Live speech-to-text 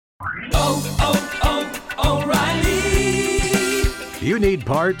O'Reilly. You need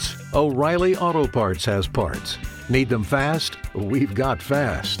parts? O'Reilly Auto Parts has parts. Need them fast? We've got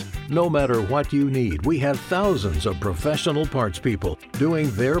fast. No matter what you need, we have thousands of professional parts people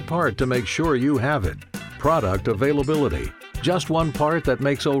doing their part to make sure you have it. Product availability. Just one part that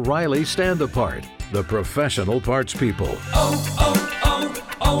makes O'Reilly stand apart. The professional parts people.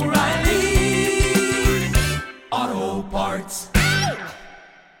 O'Reilly Auto Parts.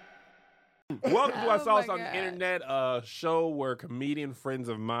 Welcome to our Sauce on the Internet, a show where comedian friends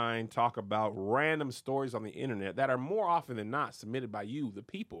of mine talk about random stories on the internet that are more often than not submitted by you, the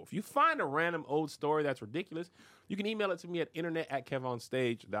people. If you find a random old story that's ridiculous, you can email it to me at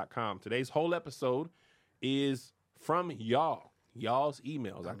internet@kevonstage.com. Today's whole episode is from y'all's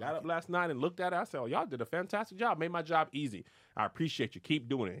emails. I got up last night and looked at it. I said, y'all did a fantastic job. Made my job easy. I appreciate you. Keep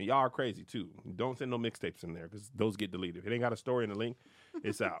doing it. And y'all are crazy, too. Don't send no mixtapes in there because those get deleted. If it ain't got a story in the link,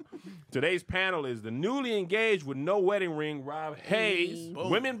 it's out. Today's panel is the newly engaged with no wedding ring, Rob Hayes. Boom.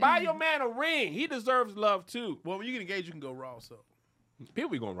 Women, buy your man a ring. He deserves love, too. Well, when you get engaged, you can go raw, so.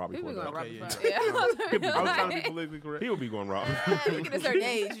 People be going Rob before that. Okay, yeah. People I was trying to be politically correct. People be going Rob. You get a certain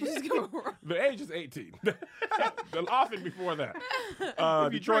age, you just go wrong. The age is 18. Often before that.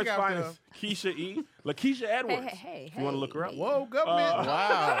 If you Detroit's drink after- finest, Keisha E. LaKeisha Edwards. Hey. If you want to look her up. Whoa, government.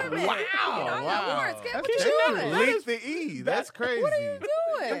 Wow. Wow. That's Link the E. That's crazy. What are you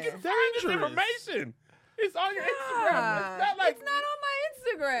doing? Dangerous information. It's on your Instagram. It's not like It's not on my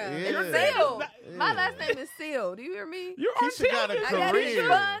Instagram. Yeah. It's sealed. Yeah. My last name is sealed. Do you hear me? you're on Keisha got a television. I got it career.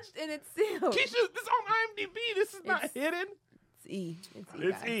 expunged and it's sealed. Keisha, this is on IMDb. This is not It's- hidden. It's E. It's E.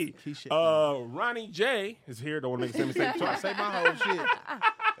 It's guys. E. Keisha Ronnie J is here. Don't want to make the same mistake Try to twice. say my whole shit.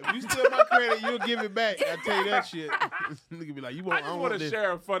 If you steal my credit, you'll give it back. I tell you that shit. Nigga be like, you won't. I just don't want to this.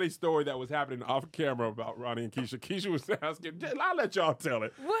 share a funny story that was happening off camera about Ronnie and Keisha. Keisha was asking, I'll let y'all tell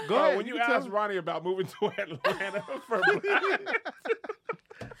it. What? Go ahead. When you you can asked tell- Ronnie about moving to Atlanta for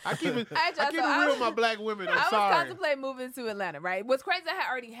I keep it, Hey, I Josh, keep so it I real was- with my black women. I'm I was sorry. contemplating moving to Atlanta, right? What's crazy, I had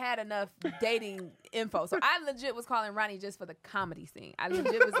already had enough dating info. So I legit was calling Ronnie just for the comedy scene. I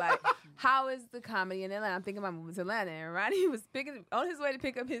legit was like, how is the comedy in Atlanta? I'm thinking about moving to Atlanta. And Ronnie was on his way to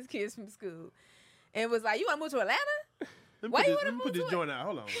pick up his kids from school. And was like, you want to move to Atlanta? Let me Why put you this- wanna let me put move this to joint out.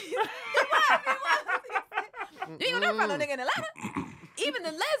 Hold on. You ain't gonna never find no nigga in Atlanta. Even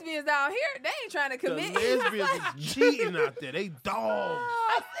the lesbians out here, they ain't trying to The commit. lesbians is cheating out there. They dogs.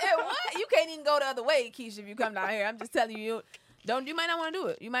 I said, what? You can't even go the other way, Keisha, if you come down here. I'm just telling you, you might not want to do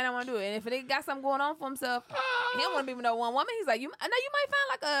it. You might not want to do it. And if a nigga got something going on for himself, he don't want to be with no one woman. He's like, I know you might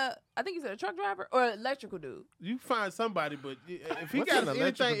find I think you said a truck driver or an electrical dude. You find somebody, but if he What's got an anything,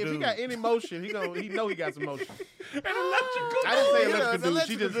 electrical if he dude? got any motion, he know he got some motion. an electrical I didn't say Yeah, electrical it's dude. electrical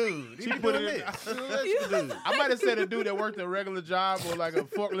She just dude. she He put doing it. this. Electrical dude. I might have said a dude that worked a regular job or like a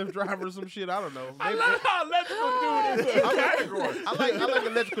forklift driver or some shit. I don't know. I Maybe- love how electrical dude is a category. I like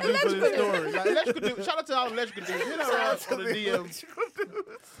electrical dude for this story. Like electrical dude. Shout out to all electrical dudes. Hit her up for the DM.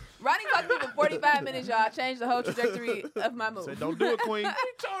 Ronnie talked to me for 45 minutes, y'all. Changed the whole trajectory of my move. Say don't do it, Queen. He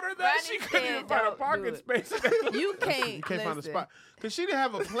told her that Ronnie she couldn't even said, find a "Don't parking do it." space. You can't. You can't find a listen. spot. Cause she didn't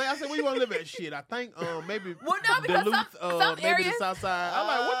have a place. I said, where you want to live at? Shit, I think maybe Well, no, because Duluth, some maybe areas. the South Side. I'm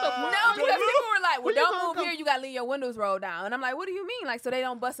like, what the fuck? No, because people were like, well, When you don't gonna move come- here. You got to leave your windows rolled down. And I'm like, what do you mean? Like, so they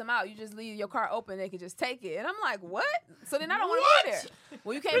don't bust them out. You just leave your car open. They can just take it. And I'm like, what? So then I don't want to be there.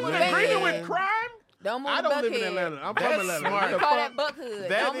 Well, you can't Is move it back agreement here. with crime? Don't move I to don't live in Buckhead. Atlanta. I'm That's from Atlanta. smart. You What call the that fuck? Buckhood.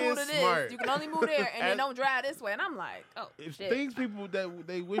 That Don't move is to this. smart. You can only move there and then don't drive this way. And I'm like, oh, It's shit. things people that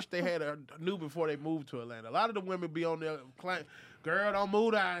they wish they had knew before they moved to Atlanta. A lot of the women be on there claim, girl, don't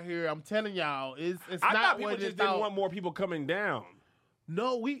move out here. I'm telling y'all, it's I not thought people what just it's didn't thought. want more people coming down.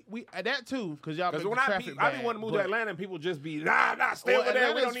 No, we that too, because y'all Because make when the I traffic be bad. wanting to move to but- Atlanta, and people just be stay Well, over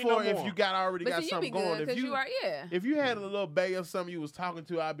there. We don't Atlanta's need for no more. if you got already But got see, you be something going. good If because you are, yeah. if you had a little bae or something you was talking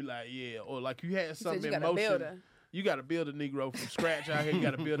to, I'd be like, yeah, or like you had You said something you in got a motion. builder. You got to build a Negro from scratch out here. You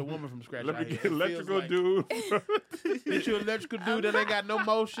got to build a woman from scratch Let out me here. get It feels electrical like- dude. Get you an electrical dude that ain't got no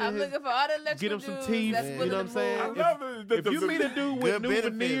motion. I'm looking for all the electrical Get him some dudes teeth, that's you know willing what I'm to saying? I move. love it. If you meet a dude with Good new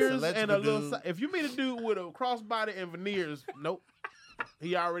benefits, veneers and a electrical little, dude. if you meet a dude with a crossbody and veneers, nope,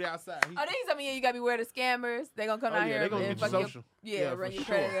 he already outside. He, Oh, then you tell me, yeah, you gotta be aware of the scammers. They gonna come Oh, out yeah, here they gonna and get you fuck social. your, Yeah, run for your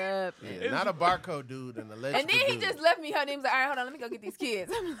sure. credit up. Yeah, not a barcode dude and electrical And then he dude. just left me. Her name's like, all right, hold on, let me go get these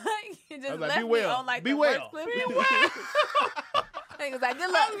kids. I'm like, he just I was like, left be me well. on like Be the well. worst clip. Be well. He was like, good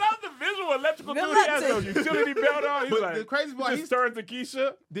luck. I love the visual electrical Good dude. luck He has to no you. utility belt on. He's But like, the crazy part, just he's turns to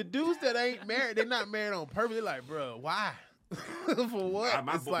Keisha. the dudes that ain't married. They're not married on purpose. They're like, bro, why? For what?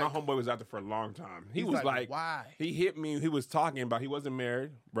 My It's like, homeboy was out there for a long time. He he's was like, why? he hit me. He was talking about he wasn't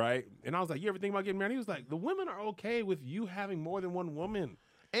married, right? And I was like, you ever think about getting married? He was like, the women are okay with you having more than one woman.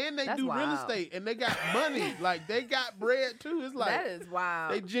 And they That's do real wild. estate, and they got money. Like, they got bread, too. It's like, That is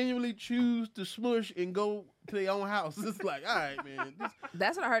wild. they genuinely choose to smush and go to their own house. It's like, all right, man.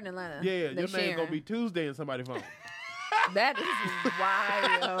 That's what I heard in Atlanta. Yeah, They your name's sharing. going to be Tuesday in somebody's phone. That is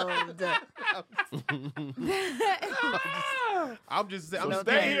wild. I'm just saying. I'm No, just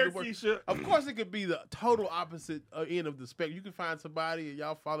Stay saying here, the word. Keisha. Of course, it could be the total opposite end of the spectrum. You can find somebody and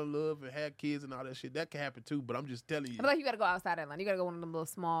y'all fall in love and have kids and all that shit. That can happen too. But I'm just telling you. I feel like you got to go outside Atlanta. You got to go one of them little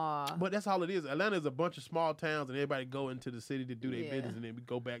small. But that's all it is. Atlanta is a bunch of small towns, and everybody go into the city to do their Yeah. business, and then we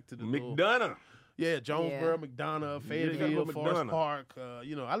go back to the little, McDonough. yeah, Jonesboro, McDonough, Fayetteville, go Forest McDonough. Park.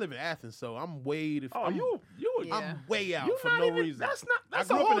 I live in Athens, so I'm way. Oh, I'm, you Yeah. I'm way out you for not no even, reason. That's not.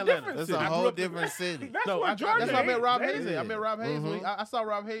 That's I a grew up whole in Atlanta. different That's city. a I grew whole up in- different city. That's No, what Georgia that's how I met is. Rob That Hayes. is. I met Rob Hayes. Mhm. I saw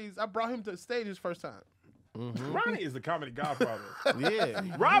Rob Hayes. I brought him to the stage his first time. Ronnie is the comedy godfather. Yeah.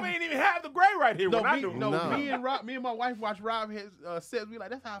 Rob ain't even have the gray right here No, when I me, do. no, No. me and my wife watched Rob his sets. We like,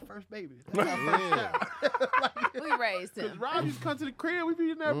 that's our first baby. That's our first Yeah. child. We raised Because him. Rob used to come to the crib. We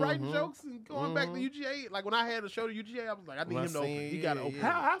be in there writing jokes and going back to UGA. Like when I had a show to UGA, I was like, I need My him to open. senior He got to year, open.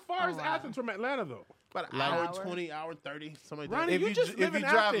 yeah. How far is wow. Athens from Atlanta though? About an Like- hour, Hour? 20, hour 30, something like Ronnie, that. you If just if live you in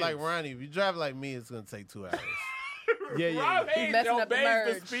drive Athens. like Ronnie, if you drive like me, it's gonna take 2 hours. Yeah. Rob Hayes messing up the obeys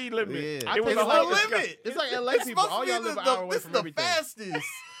the merge. speed limit. Yeah. It was It's a the whole limit. It's like LA It's people. supposed All to y'all be live an the, hour away this from the everything. fastest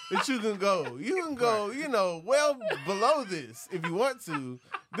that you can go. You can go, well below this if you want to.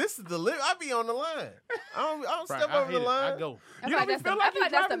 This is the limit. I be on the line. I don't Right, step I over the hit it. line. I go. I You feel like don't that's the, feel like I feel you're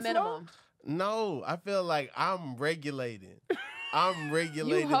like that's the driving slow? minimum. No, I feel like I'm regulating. I'm You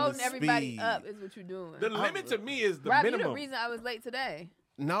regulating holding the everybody speed. up is what you're doing. The limit to me is the Rob, you the minimum. reason I was late today.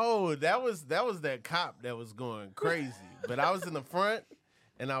 No, that was that cop that was going crazy. But I was in the front,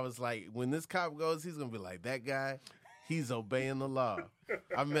 and I was like, when this cop goes, he's gonna be like, that guy, he's obeying the law.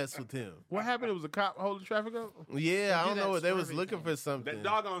 I messed with him. What happened? It was a cop holding traffic up? Yeah, I don't that know what they was swerving looking thing. for something. That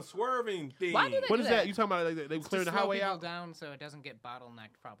doggone swerving thing. Why do they What do is that? You talking about like, they were clearing the to slow highway people out? down so it doesn't get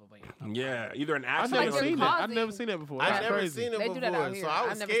bottlenecked, probably. Yeah, either an I've accident never like or seen they're that. I've causing- never seen that before. I've That's never crazy. seen it They do that before, out here. so I I've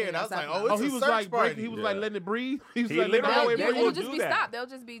was never scared. seen I was that like, South "Oh, it's Oh, he a was search like party." he was like letting it breathe. He was He like letting the literally- highway Yeah, It they will will breathe. just do be that. stopped. They'll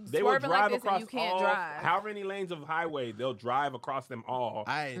just be They will swerving like drive this and across you can't all, drive. however many lanes of highway, they'll drive across them all.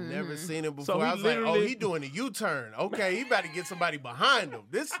 I ain't never seen it before. So he I was like, "Oh, literally- he doing a U-turn. Okay, he about to get somebody behind him.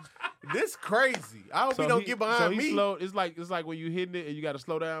 This crazy. I hope he don't get behind so he me." slowed. It's like when you hitting it and you got to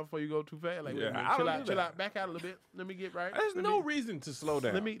slow down before you go too fast. Like, wait a Yeah, minute, I chill don't out, do that. back out a little bit. Let me get right. There's Let no me- reason to slow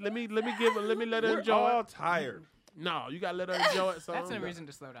down. Let me let her We're enjoy all it. tired. No, you gotta let her enjoy it. So That's no reason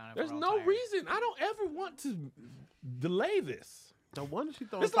to slow down. if There's we're all no tired. reason. I don't ever want to delay this. No wonder she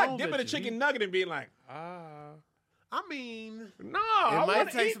throwing It's like stones dipping at a you. chicken nugget and being like, I mean, no, I might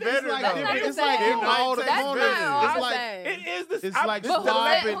wanna taste eat this. better, Like, though. That's not it's the like same. in all the That's corners. not all It's I'm like saying. It is this. It's I'm- like But who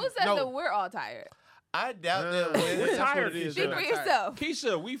slobbing. said No. that we're all tired? I doubt that. That's When, what tired, it is. Speak Keisha. for yourself.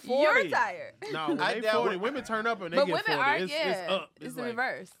 Keisha, we 40. You're tired. No, when I they doubt 40, what- women turn up and they But get women 40. are, It's yeah. up. It's the like-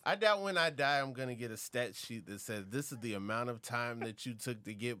 reverse. I doubt when I die, I'm gonna get a stat sheet that says this is the amount of time that you took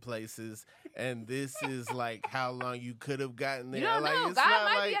to get places, and this is like how long you could have gotten there. You don't like, know. it's God not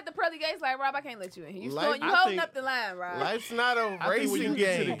might like, be at the pearly gates like, Rob, I can't let you in. You, Life- you I holding think- up the line, Rob. Life's not a I think when racing you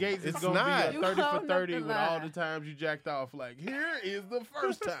get to the game. gates, it's It's gonna not. be You a 30 holding for up 30 the with all line. the times you jacked off. Like, here is the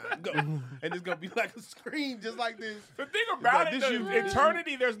first time. Go. And it's gonna be like a screen just like this. The thing about like, it, this the you-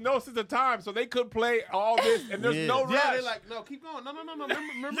 eternity, there's no sense of time, so they could play all this, and there's Yeah. no rush. Yeah, they're like, no, keep going. No.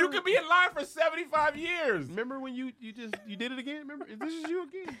 Remember, you could be in line for 75 years. Remember when you did it again? Remember, this is you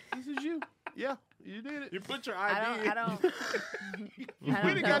again. This is you. Yeah, you did it. You put your ID. I don't. You I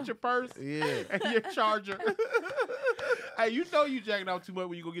went and don't got know. your purse Yeah. and your charger. Hey, you know you jacking off too much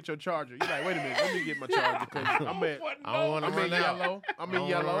when you go get your charger. You're like, wait a minute, let me get my charger because I'm at. I don't want to I'm in run out. yellow. I'm I in don't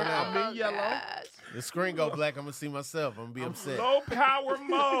yellow. wanna run out. I'm in yellow. Gosh. The screen go black. I'm gonna see myself. I'm gonna be upset. Low power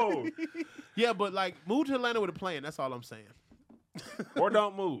mode. Yeah, but like, move to Atlanta with a plan. That's all I'm saying. Or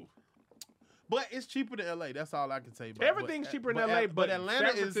don't move. But it's cheaper than LA. That's all I can say. About it. Everything's cheaper in LA, but Atlanta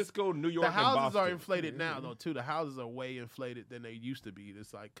San Francisco, New York, the houses and Boston. are inflated now, though. Too, the houses are way inflated than they used to be.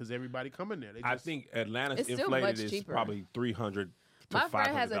 It's like because everybody coming there. They just, I think Atlanta's It's still inflated much is cheaper. probably 300 to My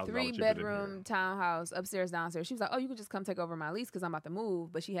friend has a $500,000 cheaper than here. 3-bedroom townhouse upstairs, downstairs. She was like, "Oh, you could just come take over my lease because I'm about to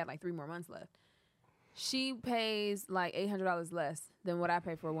move." But she had like 3 more months left. She pays like $800 less than what I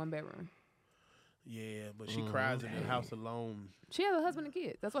pay for a 1-bedroom. yeah, but she cries in the house alone. She has a husband and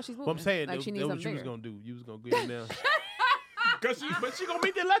kids. That's why she's moving. What I'm saying, like that, she that needs what something you was bigger. gonna do. You was gonna get in there. But she gonna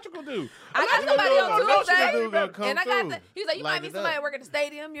meet the electrical dude. I got somebody I know on she gonna Tuesday, come and I got through. the. He was like, "You Light might meet it somebody up. at work at the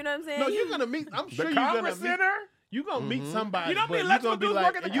stadium." You know what I'm saying? No, you're gonna meet. I'm sure The you're gonna Congress meet. Center. You gonna meet somebody. You don't but meet you electrical gonna be dudes like,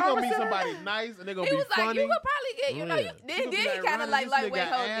 working at the you gonna meet Congress somebody Center? nice, and they gonna He be was like, funny. "You could probably get, you know." Yeah. Then He he kind of like lightweight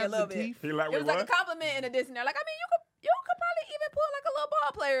hold me a little bit. He like, It wait, was like what? a compliment in a dissing there. Like, I mean, you could probably even pull like a little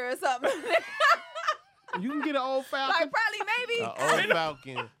ball player or something. You can get an old Falcon. Like probably maybe. Old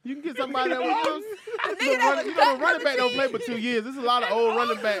Falcon. You can get somebody that was. nigga that was cut The running for back the don't play team. but 2 years. There's a lot of old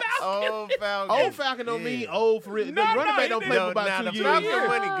running backs. Old Falcon. Old Falcon don't mean old for real. The running back don't play for Now about the 2 years. Falcon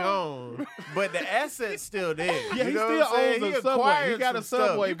money gone, but the asset's still there. Yeah, he You know still what I'm saying? owns He a Subway. He acquired got a some stuff.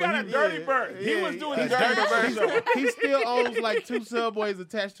 Subway, You but got a dirty bird. He was doing the Dirty dirty bird show. He still owns like 2 Subways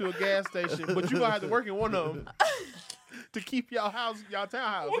attached to a gas station, but you gonna have to work in one of them to keep y'all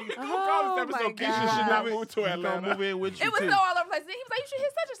townhouse. What you Oh, call this my episode? Keisha should not God. move to He Atlanta. gonna move in with you It was too. so all over the place. He was like, you should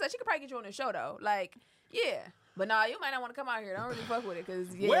hit such and such. She could probably get you on the show though. Like, yeah. But nah, you might not want to come out here. Don't really fuck with it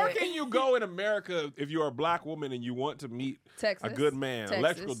because yeah. Where can you go in America if you're a black woman and you want to meet Texas. a good man, Texas.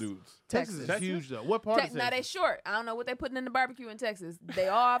 electrical dudes? Texas is Texas? huge though. What part of Now they Texas? short. I don't know what they putting in the barbecue in Texas. They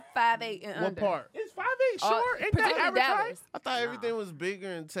all 5'8" and What under. part? It's 5'8" All- short. Ain't that particularly advertised? Dallas. I thought everything was bigger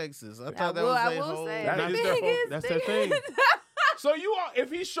in Texas. I I thought that will, was I their will whole. say, That the is their whole- biggest that's their thing. So you are,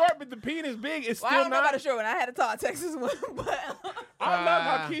 if he's short but the penis big, it's Well, still I don't know not. about a short one. I had to talk Texas one, but I love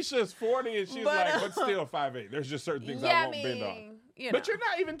how Keisha is 40 and she's But, like, but still 5'8". There's just certain things yeah, I won't bend on. you know. But you're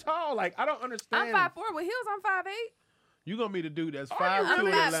not even tall. Like, I don't understand. I'm 5'4" with heels. I'm 5'8". You gonna meet a dude that's you 5'2" in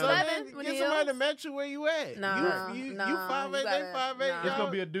really? I'm Atlanta. 5'7" with Get heels. somebody to match you where you at. Nah, you nah, 5'8", you they gotta- 5'8". nah. It's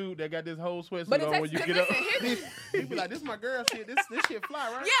gonna be a dude that got this whole sweatsuit But in on when Texas, you get up. listen, He be like, "This my girl shit. This shit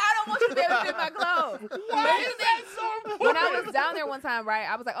fly, right?" Yeah, I don't want you to be able to fit my clothes. Why is that so important? When I was down there one time, right,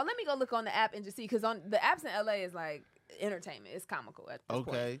 I was like, oh, let me go look on the app and just see, because on the apps in LA is like entertainment. It's comical at this point.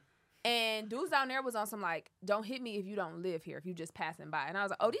 Okay. And dudes down there was on some like, don't hit me if you don't live here, if you just passing by. And I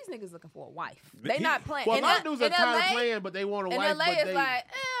was like, oh, these niggas looking for a wife. They not playing. Well, a In lot L- of dudes in are tired of LA playing, but they want a In wife. LA, but it's they, like,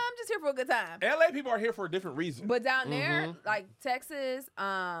 I'm just here for a good time. LA people are here for a different reason. But down there, like Texas,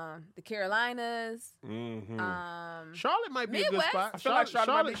 the Carolinas, Mm-hmm. Charlotte might be a good Midwest. spot. I feel like Charlotte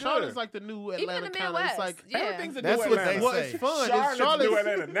might be good. Charlotte's like the new even Atlanta in the kind of. Midwest. It's like yeah. Everything's a That's new what Atlanta. they well, say. it's fun. Charlotte's new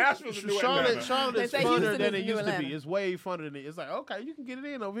Atlanta. Nashville's a new Atlanta. Charlotte They is say funner Houston than is it new used to be. Atlanta. It's way funner than it. It's like, okay, you can get it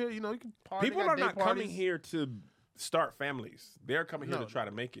in over here. You know, you can party. People they got are day not coming parties. here to start families. They're coming here No. to try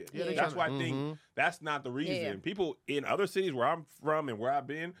to make it. Yeah, they That's tryna- why I think that's not the reason. Yeah. People in other cities where I'm from and where I've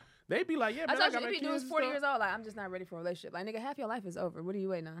been, they be like, yeah, I man, I told got you, my if you kids dude's and 40 stuff. years old, like, I'm just not ready for a relationship. Like, nigga, half your life is over. What are you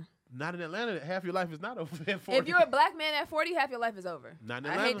waiting on? Not in Atlanta. Half your life is not over at 40. If you're a black man at 40, half your life is over. Not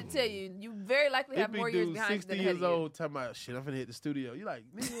in I hate Atlanta. to tell you, you very likely It have be more years dudes behind you 60 than ahead years of you. old talking about shit. I'm finna hit the studio. You like,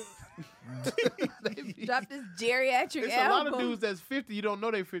 nigga. They be- Drop this geriatric It's a lot album. of dudes that's 50. You don't know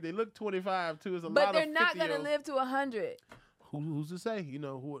they 50. They look 25 too. It's a but lot they're of not gonna 50-year-olds. live to 100. Who's to say? You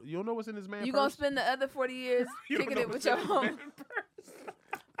know, you don't know what's in this man. You gonna purse. spend the other 40 years You don't kicking know it with what's your in home, the purse.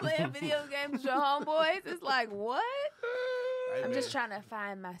 playing video games with your homeboys. It's like, what? Hey, I'm man. just trying to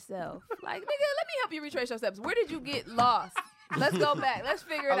find myself. Like, nigga, let me help you retrace your steps. Where did you get lost? Let's go back. Let's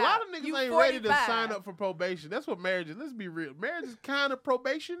figure it A out. lot of niggas You ain't ready to 45. sign up for probation. That's what marriage is. Let's be real. Marriage is kind of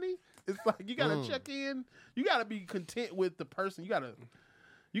probation-y. It's like you gotta check in. You gotta be content with the person. You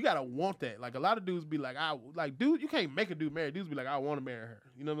gotta want that. Like a lot of dudes be like, dude, you can't make a dude marry. Dudes be like, I want to marry her.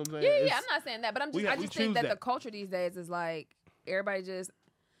 You know what I'm saying? Yeah, yeah, It's- I'm not saying that, but we I choose just think that the that. culture these days is like everybody just,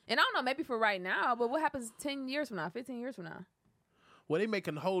 and I don't know, maybe for right now, but what happens 10 years from now, 15 years from now? Well, they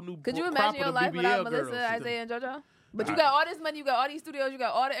making a whole new. Could you crop imagine of your the life without BBL Melissa, girls. Isaiah, and JoJo? But you got all this money, you got all these studios, you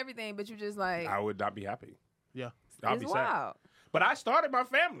got all the everything, but you just like, I would not be happy. Yeah. I'll it's be sad. wild. But I started my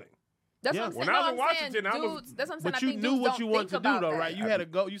family. That's Yeah. what I'm When saying. I was No, in I'm saying Washington, I was- dudes, that's what I'm saying. But I you think knew dudes what don't you wanted think to do, about though, that. right? You had to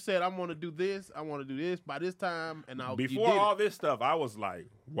go. You said, I'm going to do this. I want to do this by this time. And you Before did it. all this stuff, I was like,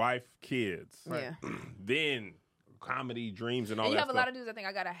 wife, kids. Yeah. Then comedy, dreams, and all And you that have a stuff. lot of dudes that think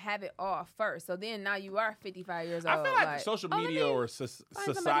I gotta have it all first. So then now you are 55 years old. I feel like social oh, let media me or somebody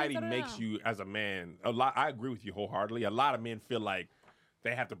society to makes know. you as a man. I agree with you wholeheartedly. A lot of men feel like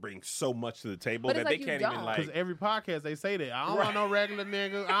they have to bring so much to the table But that it's they like you can't don't. even Because like. every podcast they say that. I don't want no regular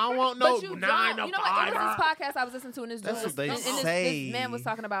nigga. I don't want no But you 9 don't. to You know what? It 5. was this podcast I was listening to, and this That's dude what was, they and say. this man was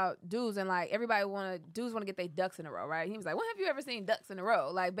talking about dudes, and like everybody dudes want to get their ducks in a row, right? He was like, "When have you ever seen ducks in a row?"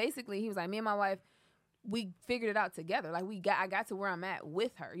 Like basically, he was like, "Me and my wife, we figured it out together. Like I got to where I'm at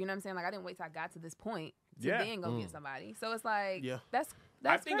with her. You know what I'm saying? Like I didn't wait till I got to this point to Yeah. then go get somebody. So it's like, Yeah. that's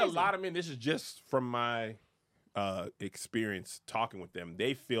I think crazy. a lot of men. This is just from my experience talking with them.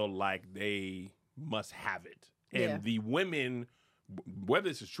 They feel like they must have it, and Yeah. the women, whether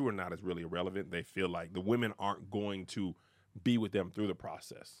this is true or not, is really irrelevant. They feel like the women aren't going to be with them through the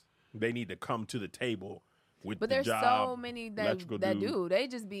process. They need to come to the table with But the there's job, so many electrical that dude. do. They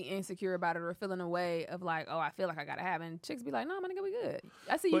just be insecure about it or feeling a way of like, oh, I feel like I gotta have it. And chicks be like, no, my nigga, we good.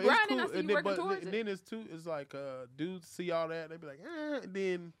 I see you But it's grinding. I cool, see and you then, working towards it. then it's like dudes see all that, they be like, and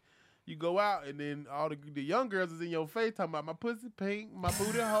then you go out, and then all the young girls is in your face talking about my pussy pink, my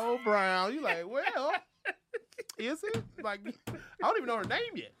booty hole brown. You like, well, Is it? Like, I don't even know her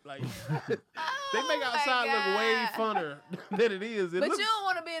name yet. Like, they make Oh my outside look way God. funner than it is. It But looks, you don't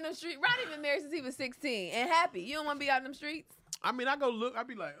want to be in the street. Ronnie been married since he was 16 and happy. You don't want to be out in them streets. I mean, I go look. I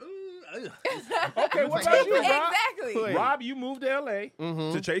be like, ugh. Okay, what about you, Rob? Exactly. Wait. Rob, you moved to LA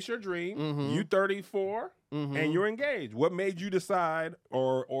Mhm. to chase your dream. Mhm. You 34 Mhm. and you're engaged. What made you decide,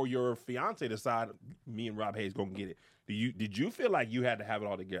 or your fiance decide, me and Rob Hayes gonna get it? Did you feel like you had to have it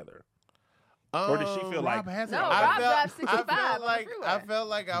all together, or did she feel like Rob has it No, all. Rob felt- drives 65 I on felt the like freeway. I felt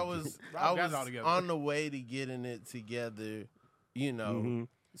like I was Rob got it all together. on the way to getting it together, you know. Mhm.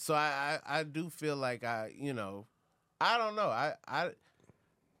 So I do feel like I don't know.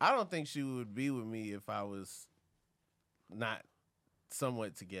 I don't think she would be with me if I was not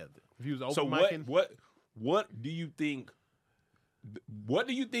somewhat together. If he was open So micing, what do you think? What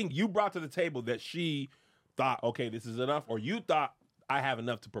do you think you brought to the table that she thought, okay, this is enough, or you thought I have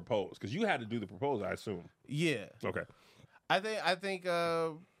enough to propose? Because you had to do the proposal, I assume. Yeah. Okay. I think I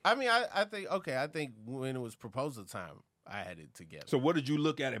think when it was proposal time, I had it together. So what did you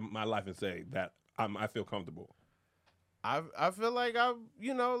look at in my life and say that I feel comfortable? I feel like I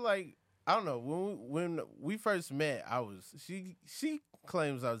don't know, when we first met, she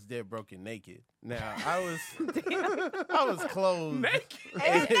claims I was dead broke and naked. Now I was clothed. Naked.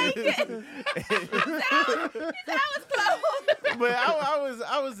 That was close. But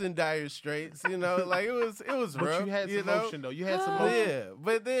I was in dire straits, like it was but rough. you had some know? motion though. You had some motion.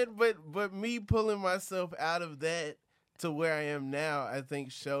 Yeah, but me pulling myself out of that to where I am now, I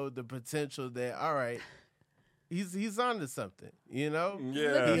think showed the potential that all right, he's onto something, Yeah. Look He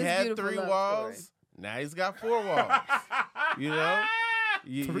at this had beautiful 3 love walls, story. now he's got 4 walls.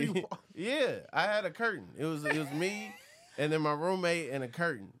 Three walls. Yeah, I had a curtain. It was me, and then my roommate and a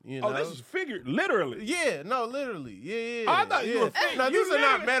curtain. Oh, this is figured literally. Yeah, no, literally. Yeah. Oh, I thought you yeah. were fake. No, You these are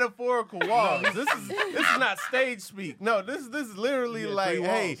not literally- metaphorical walls. This is not stage speak. No, this is literally Yeah, like, 3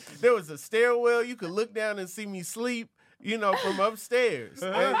 hey, walls. there was a stairwell. You could look down and see me sleep, from upstairs.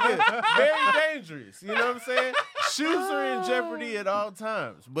 And, yeah, very dangerous. You know what I'm saying? Shoes are in jeopardy at all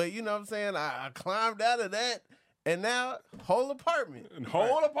times. But you know what I'm saying? I climbed out of that, and now whole apartment.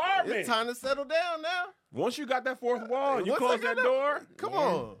 Whole apartment. It's time to settle down now. Once you got that 4th wall and you Once I close got that door. Come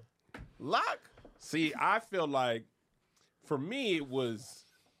on. Lock. See, I feel like for me it was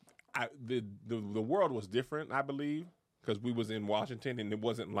the world was different, I believe, because we was in Washington and it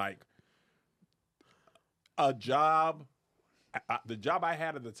wasn't like a job. The job I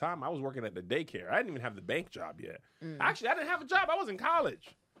had at the time, I was working at the daycare. I didn't even have the bank job yet. Actually, I didn't have a job. I was in college.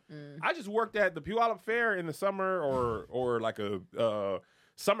 I just worked at the Puyallup Fair in the summer or like a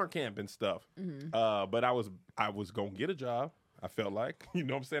summer camp and stuff. But I was gonna get a job. I felt like, you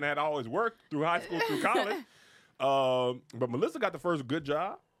know what I'm saying? I had always worked through high school, through college. But Melissa got the first good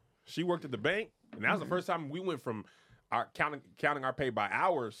job. She worked at the bank, and that was the first time we went from our counting our pay by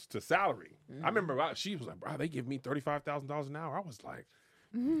hours to salary. I remember she was like, bro, they give me $35,000 an hour. I was like,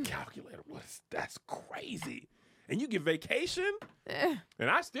 calculator, that's crazy. And you get vacation? And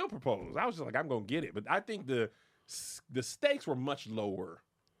I still proposed. I was just like, I'm going to get it. But I think the stakes were much lower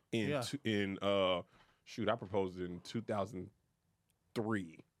I proposed in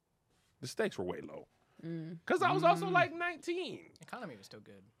 2003. The stakes were way low. Because I was also like 19. Economy was still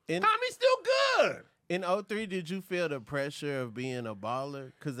good. Tommy's still good. In 03, did you feel the pressure of being a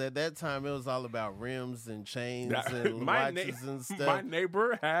baller? Because at that time, it was all about rims and chains and watches and stuff. My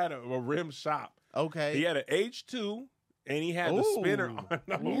neighbor had a rim shop. Okay. He had an H2, and he had the Ooh. spinner on,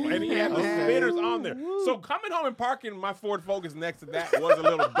 and he had the Okay. spinners on there. So coming home and parking my Ford Focus next to that was a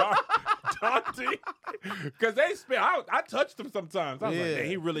little daunting. Because they spin. I touched them sometimes. I was like, Yeah. man,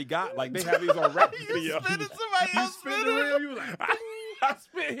 he really got, like, they have these on record You videos. spinning somebody You else spin the spinning? rim, you was like, I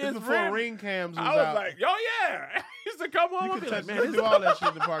spit his before rim. ring cams was I was out. like, oh, yeah. He used to come home you and could be touch, like, you man, could do all that shit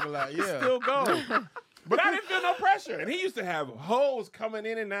in the parking lot. Yeah. still going. But I didn't feel no pressure. And he used to have hoes coming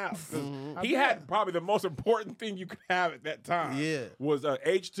in and out. 'Cause He had probably the most important thing you could have at that time. Yeah. Was a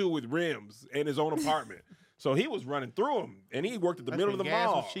H2 with rims in his own apartment. So he was running through them. And he worked at the That's middle of when the gas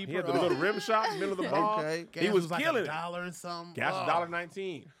was mall. cheaper? He had the Oh. little rim shop, middle of the mall. Okay. He was like killing it. $1 and something. Gas was Oh.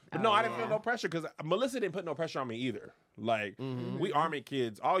 $1.19. But no, I didn't feel no pressure because Melissa didn't put no pressure on me either. Like, we Army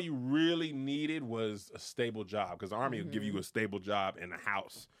kids, all you really needed was a stable job because the Army would give you a stable job and a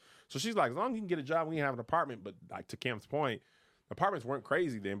house. So she's like, as long as you can get a job, we can have an apartment. But like to Cam's point, apartments weren't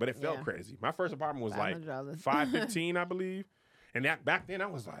crazy then, but it felt Yeah. crazy. My first apartment was like $500. $515, I believe. And that back then I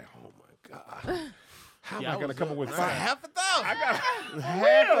was like, oh my God. How am I going to was come up with For $500? $1,000. I got Half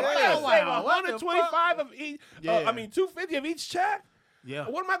real. of I that. gotta save Wow, what the 125 of each. Yeah. $250 of each check. Yeah.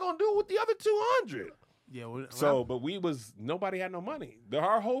 What am I gonna do with the other 200? Yeah. So, but nobody had no money.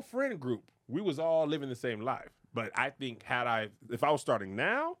 Our whole friend group we was all living the same life. But I think if I was starting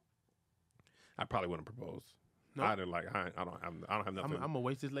now, I probably wouldn't propose. Nope. I don't have nothing. I'm gonna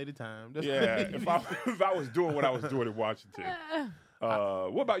waste this lady time. Yeah, if I was doing what I was doing in Washington.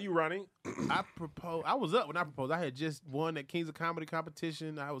 What about you, Ronnie? I proposed. I was up when I proposed. I had just won that Kings of Comedy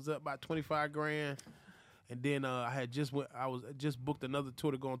competition. I was up about $25,000, and then I had just booked another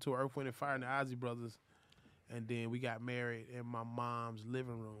tour to go on tour, Earth, Wind and Fire and the Ozzy Brothers, and then we got married in my mom's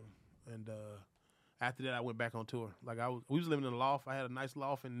living room, and after that I went back on tour. Like we was living in a loft. I had a nice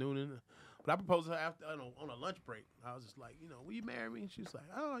loft in Noonan, but I proposed to her after on a lunch break. I was just like, will you marry me? And she was like,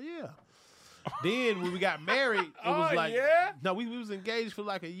 oh yeah. Then when we got married, it was like, no, we was engaged for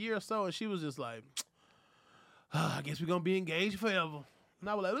like a year or so, and she was just like, I guess we're going to be engaged forever. And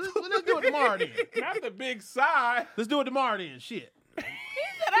I was like, let's do it tomorrow then. Not the big sigh. Let's do it tomorrow then, shit. He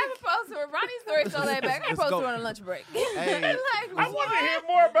said I proposed to her. Ronnie's story so laid back. I proposed to her on a lunch break. Hey, I want to hear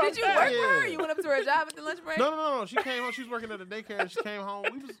more about Did you that. work for her? Or you went up to her job at the lunch break? No. She came home. She was working at a daycare. She came home.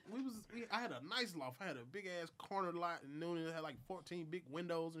 I had a nice loft. I had a big ass corner lot in Noonan. It had like 14 big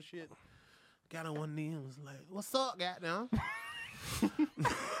windows and shit. Got on one knee and was like, "What's up, goddamn?"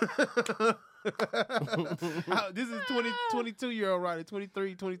 This is 22-year-old Ronnie,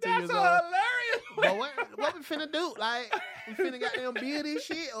 23, 22 years old. That's hilarious. But what we finna do? Like, we finna goddamn build this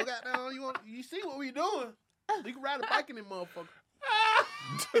shit, or goddamn, you see what we doing? We can ride a bike in this motherfucker.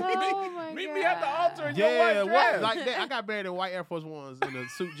 Oh my Meet God. me at the altar in your white dress. like that. I got married in white Air Force Ones and a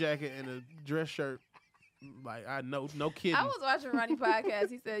suit jacket and a dress shirt. Like, I know, no kidding. I was watching Ronnie podcast.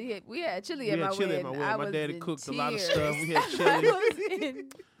 He said we had chili at my wedding. My daddy cooked a lot of tears. stuff. We had chili. I was in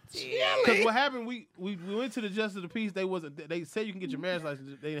tears. Because what happened, we went to the Justice of the Peace. They said you can get your marriage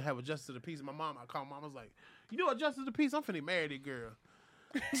license. They didn't have a Justice of the Peace. And I called mom. I was like, you know what, Justice of the Peace? I'm finna marry this girl.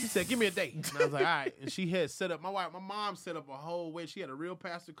 She said, give me a date. And I was like, all right. And she had set up, my mom set up a whole way. She had a real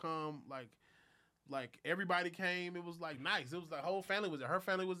pastor come. Like everybody came. It was like nice. It was like whole family was there. Her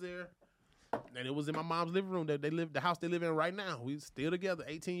family was there. And it was in my mom's living room. The house they live in right now. We still together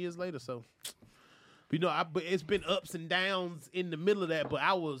 18 years later. So, but it's been ups and downs in the middle of that. But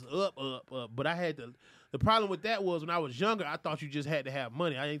I was up. But I had to. The problem with that was when I was younger, I thought you just had to have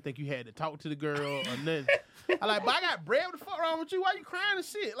money. I didn't think you had to talk to the girl or nothing. but I got bread. What the fuck wrong with you? Why you crying and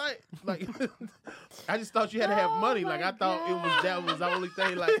shit? Like I just thought you had to have money. Like I thought that was the only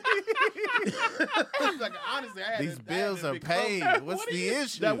thing. Like, like honestly, I had these bills are paid. What's the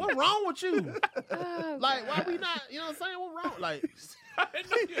issue? Like, what's wrong with you? Oh, Like, why we not? You know what I'm saying? What's wrong? Like, I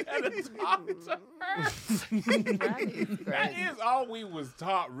didn't know you had to talk to her. That is all we was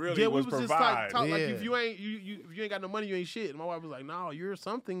taught. Really, yeah, we was was just provide. like, Yeah. if you ain't got no money, you ain't shit. And my wife was like, no, you're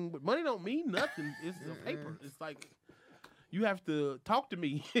something, but money don't mean nothing. It's a paper. It's like you have to talk to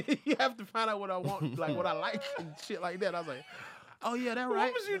me. You have to find out what I want, like what I like and shit like that. I was like, oh yeah, that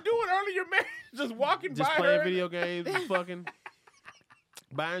right. What was you doing earlier, man? Just walking Just by playing her? video games and fucking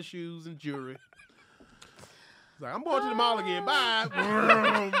buying shoes and jewelry. It's like, I'm going to the mall again. Bye.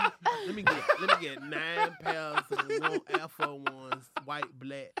 let me get 9 pairs of Air Force Ones, white,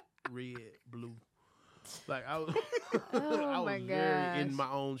 black, red, blue. Like I was, I my was very in gosh. my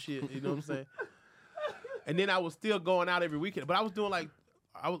own shit. You know what I'm saying? And then I was still going out every weekend, but I was doing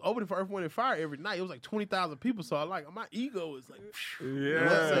I was opening for Earth, Wind and Fire every night. It was like 20,000 people, so my ego is like,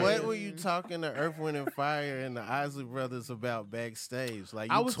 Yeah. What were you talking to Earth, Wind and Fire and the Isley Brothers about backstage?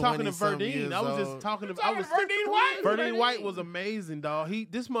 Like, I you was talking to 20-some Verdine. years I was just old? talking to Verdine White? Verdine White was amazing, dog.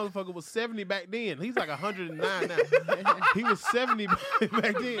 This motherfucker was 70 back then. He's like 109 now. He was 70 back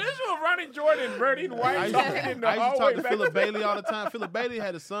then. Visual Ronnie Jordan, Verdine I White used, talking in the I used to hallway. talk to back Philip Bailey all the time. Philip Bailey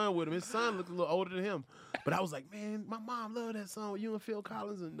had a son with him. His son looked a little older than him. But I was like, man, my mom loved that song with you and Phil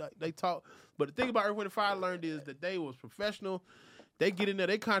Collins. And they talk. But the thing about Earth, Wind and Fire I learned is that they was professional. They get in there.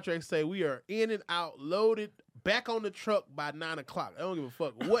 Their contracts say we are in and out, loaded, back on the truck by 9 o'clock. I don't give a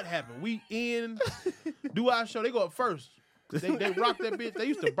fuck what happened. We in, do our show. They go up first. They rock that bitch. They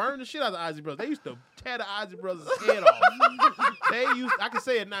used to burn the shit out of the Ozzy Brothers. They used to tear the Ozzy Brothers' head off. I can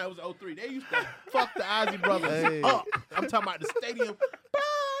say it now. It was 03. They used to fuck the Ozzy Brothers Hey. up. I'm talking about the stadium.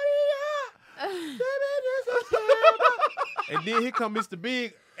 And then here come Mr.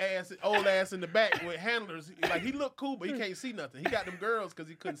 Big ass, old ass in the back with handlers. Like, he looked cool, but he can't see nothing. He got them girls because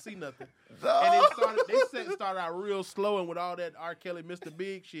he couldn't see nothing. And it started out real slow and with all that R. Kelly, Mr.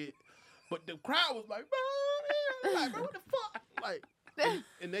 Big shit. But the crowd was like, like, what the fuck? Like,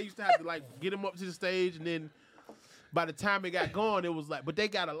 and they used to have to like get him up to the stage, and then by the time it got going, it was like, but they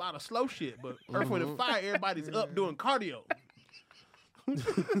got a lot of slow shit. But Earth, Wind and Fire, everybody's up doing cardio.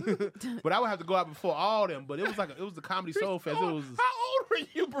 But I would have to go out before all them. But it was the Comedy Soul Fest. It was How old were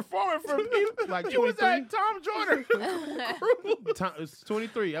you performing for people? Like you was 23? at Tom Jordan. It's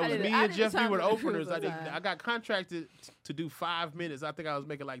 23. I was didn't- me I and didn't Jeff time were the for the cruise openers. that time. I got contracted to do 5 minutes. I think I was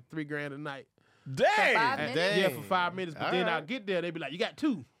making like $3,000 a night. Dang. 5 And- minutes? Yeah, for 5 minutes. But All then right. I'll get there. They be like, you got 2.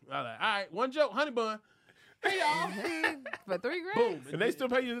 I was like, all right, one joke, honey bun. Hey, y'all. For $3,000? Boom. And they still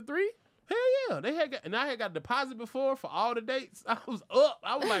pay you the 3? Hell yeah. They had got, and I had got a deposit before for all the dates. I was up.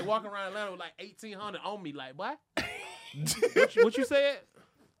 I was like walking around Atlanta with like $1,800 on me. Like, what? what you said?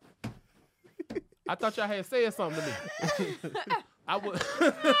 I thought y'all had said something to me. I would.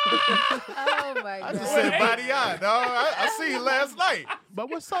 Oh my god. I just said body eye, dog. I see you last night. But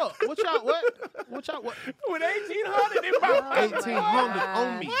what's up? What y'all? What y'all? What? With 1,800 in my 1,800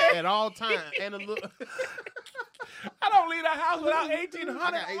 on me at all times, and a little. I don't leave the house without I 1,800.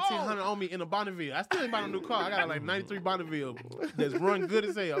 got 1,800 on me in a Bonneville. I still ain't bought a new car. I got like 93 Bonneville that's run good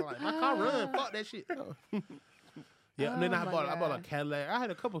as hell. I'm like, my car run. Fuck that shit. Yeah, and then Oh I my bought a God. Cadillac.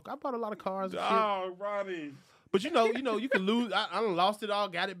 I bought a lot of cars and shit. Oh, Ronnie. But you know, you can lose. I done lost it all,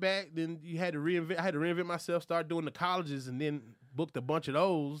 got it back. Then you had to reinvent. I had to reinvent myself, start doing the colleges, and then booked a bunch of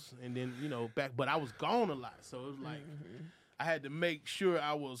those, and then back. But I was gone a lot, so it was like I had to make sure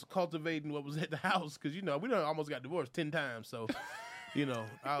I was cultivating what was at the house because we done almost got divorced 10 times. So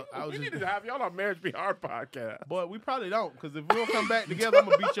I was We just. need to have y'all on Marriage Be Hard podcast. But we probably don't, because if we don't come back together, I'm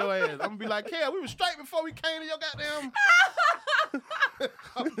gonna beat your ass. I'm gonna be like, yeah, we were straight before we came to your goddamn.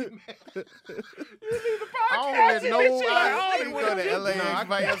 I don't have no You go to LAX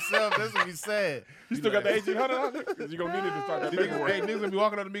by yourself. That's what he said. You still got the 1,800 on it? Because you're going to need it to start that paperwork. Hey, niggas gonna be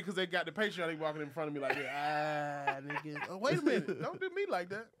walking up to me because they got the Patreon. They walking in front of me like, nigga. Oh, wait a minute, don't do me like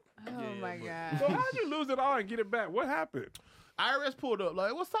that. Oh my So god. how'd you lose it all and get it back? What happened? IRS pulled up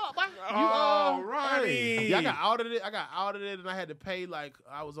like, what's up, man? Oh, Ronnie. Yeah, I got audited. And I had to pay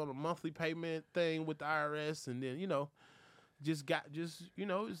I was on a monthly payment thing with the IRS, and then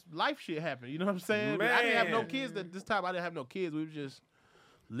it's life shit happened. You know what I'm saying? But I didn't have no Man. kids at this time. I didn't have no kids. We were just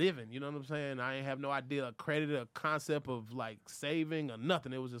living. You know what I'm saying? I ain't have no idea, a credit, a concept of like saving or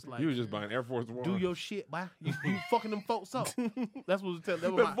nothing. It was just like You was just buying Air Force One. do your shit, boy. You fucking them folks up. That's what was telling.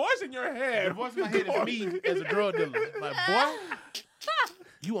 That was The my voice in your head. the voice in my head is me as a drug dealer. Like, boy,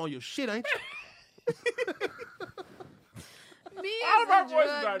 you on your shit, ain't you? Me All of our as a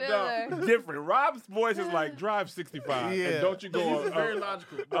voices drug are dealer. dumb. Different. Rob's voice is like drive 65. Yeah. And don't you go Very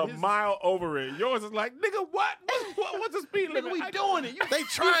logical. a But his- mile over it. Yours is like, nigga, what? What's the speed limit? Nigga, we doing it. You They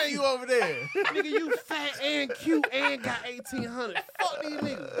trying you over there. nigga, you fat and cute and got 1,800. Fuck these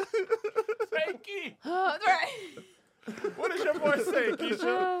niggas. Hey, Keith. Oh, that's right. What does your voice say, Keisha?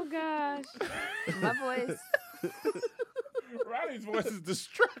 Oh gosh. My voice. Ronnie's voice is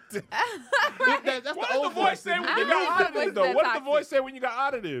distracted. That's What the does the old voice say voice. when you I got know the voice audited, though? been What did the toxic. voice say when you got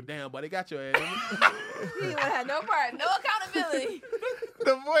audited? Damn, but they got your ass. He would have no part, no accountability.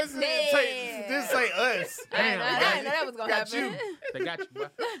 The voice didn't Damn. say us. I didn't know that was gonna got happen. They got you, boy.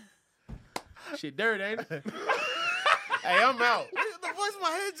 Shit dirty, ain't it? Hey, I'm out. The voice in my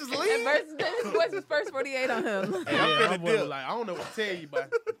head just That leave. his voice was first 48 on him. Hey, I'm Yeah, finna boy was dip. like, I don't know what to tell you,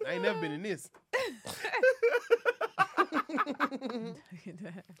 but I ain't never been in this.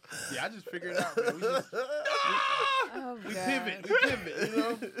 Yeah, I just figured it out, man. Oh, We God. pivot, you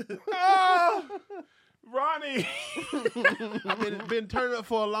know? Oh, Ronnie. I've been turning up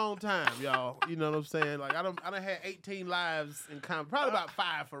for a long time, y'all. You know what I'm saying? Like I done had 18 lives in comedy, probably about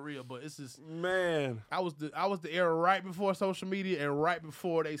 5 for real, but it's just Man. I was the era right before social media and right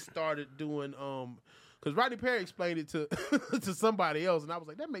before they started doing because Rodney Perry explained it to to somebody else, and I was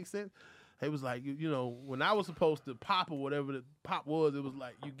like, that makes sense. He was like, you know, when I was supposed to pop or whatever the pop was, it was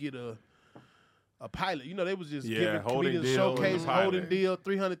like you get a pilot. You know, they was just giving holding comedians deal showcase, and a pilot. holding deal,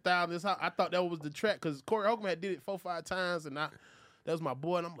 300,000. I thought that was the track because Corey Holcomb had did it 4 or 5 times, and that was my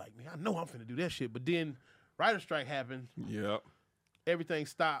boy. And I'm like, man, I know I'm finna do that shit. But then writer's strike happened, Yep. everything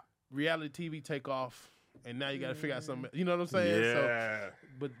stopped, reality TV take off, and now you got to figure out something. You know what I'm saying? Yeah. So,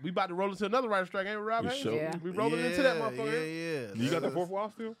 but we about to roll into another writer's strike, ain't we, Rob? We Ain't sure- Yeah. We rolling into that motherfucker. Yeah. You got the fourth wall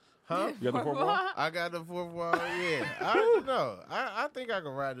still? Huh? You got the fourth wall? I got the fourth wall, yeah. I don't know. I think I can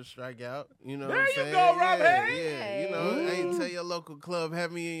ride a strikeout. You know There what I'm you saying? go, Rob yeah, Hayes. yeah. You know, ain't tell your local club,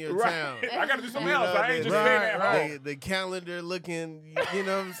 have me in your town. Right. I got to do something You else. know, I ain't just the- staying at right. home. The calendar looking, you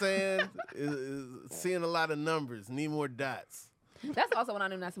know what I'm saying? is seeing a lot of numbers. Need more dots. That's also when I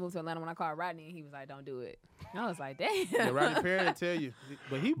knew not to move to Atlanta when I called Rodney and he was like, don't do it. I was like, damn. Yeah, Rodney Perry will tell you.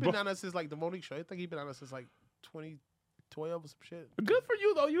 But he been down there since like the Monique show. I think he been down there since like 2012 or some shit. Good for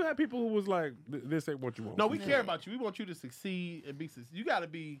you, though. You had people who was like, this ain't what you want. No, we care about you. We want you to succeed and be successful. You got to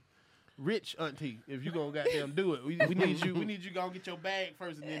be rich auntie. If you gonna goddamn do it, we need you. We need you to go get your bag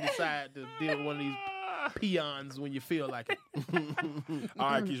first, and then decide to deal with one of these peons when you feel like it. All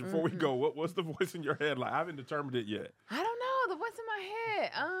right, Keisha, before we go, what's the voice in your head like? I haven't determined it yet. I don't know the voice in my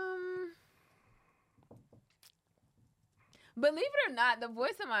head. Believe it or not, the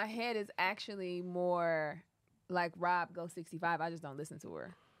voice in my head is actually more like Rob Go 65. I just don't listen to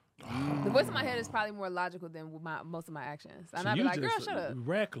her. The voice in my head is probably more logical than most of my actions. And I'd be like, girl, shut up.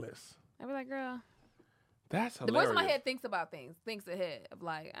 Reckless. I'd be like, girl. That's The hilarious. voice in my head thinks about things, thinks ahead of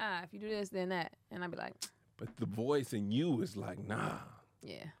like, if you do this, then that. And I'd be like, But the voice in you is like, nah.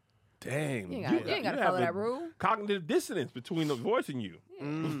 yeah. Dang. You ain't gotta have follow a that rule. Cognitive dissonance between the voice and you. Yeah.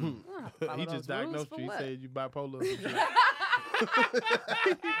 You don't have to follow He those just diagnosed rules for you. He what? said you bipolar.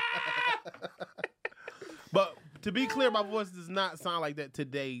 But to be clear, my voice does not sound like that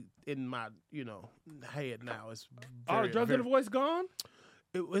today in my, head now. It's All the drugs in the voice gone?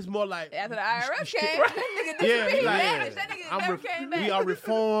 it's more like After the IRS came, Right. that nigga yeah, disappeared. he like, Vanished. That nigga never came back. we are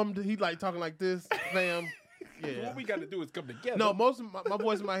reformed. He like talking like this, fam. So Yeah. what we got to do is come together. No, most of my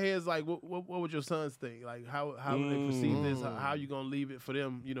voice in my head is like, what would your sons think? Like, how do they perceive this? How you gonna leave it for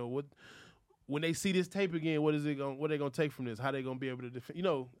them? What when they see this tape again? What they gonna take from this? How they gonna be able to defend?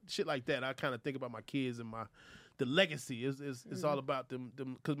 Shit like that. I kind of think about my kids and the legacy. It's all about them.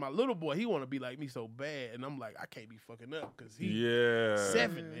 Because my little boy, he want to be like me so bad, and I'm like, I can't be fucking up because he's Yeah.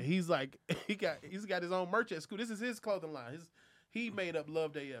 7, and he's like, he's got his own merch at school. This is his clothing line. He made up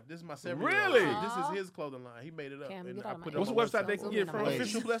Love AF. This is my 7-year-old. Really? This is his clothing line. He made it up. Cam, and get I out of put my it on What's the my website they website. can get from? Wait.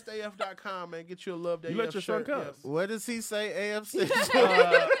 Officialblessedaf.com, man. Get you a Love AF You let your son shirt. cuss. What does he say? AFC.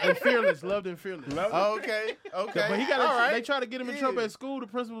 And Fearless. Loved and Fearless. Okay. But he got. All right. They tried to get him in trouble Yeah. at school. The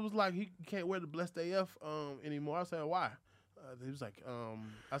principal was like, he can't wear the Blessed AF anymore. I said, why? He was like,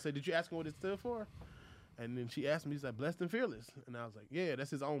 I said, did you ask him what it stood for? And then she asked me, he's like, Blessed and Fearless. And I was like, yeah,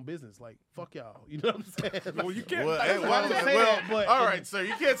 that's his own business. Like, fuck y'all. You know what I'm saying? Well, you can't. Well, Like, hey, well, I didn't say that, but all right, sir.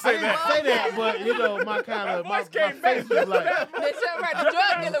 You can't I say didn't that. say that, but my kind of my voice came face was like, Bitch, right, the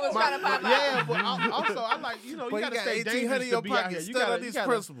drug dealer was trying to pop out. yeah. But also, I like you But gotta you got stay 1800 dangerous in your to be out here. pocket. You Stand gotta on these you gotta-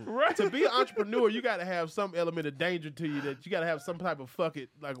 principles. Right. To be an entrepreneur, you got to have some element of danger to you. That you got to have some type of fuck it,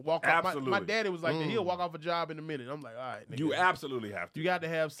 like walk off. Absolutely. My daddy was like, that. He'll walk off a job in a minute. I'm like, all right, nigga. You absolutely have to. You got to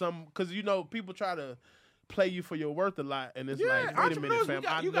have some, because people try to play you for your worth a lot, and it's like, wait a minute, entrepreneurs,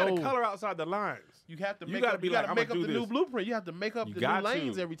 fam. you got to color outside the lines. You have to You make gotta up. be You like, got to I'ma make up do the new this. blueprint. You have to make up You the got new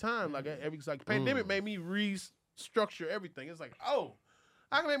lanes to. every time. Like pandemic made me restructure everything. It's like, oh,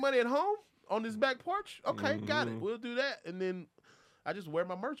 I can make money at home on this back porch. Okay, got it. We'll do that, and then I just wear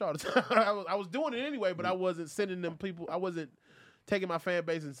my merch all the time. I was doing it anyway, but I wasn't sending them people. I wasn't taking my fan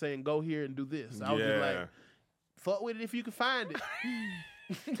base and saying go here and do this. I was just like, fuck with it if you can find it.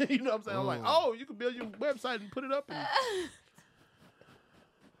 You know what I'm saying? I'm like, oh, you can build your website and put it up. And...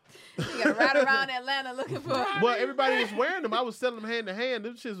 You gotta ride around Atlanta looking for. Well, everybody was wearing them. I was selling them hand to hand.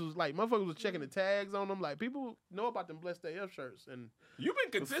 Them shits was like, motherfuckers was checking the tags on them. Like, people know about them Blessed AF shirts. And You've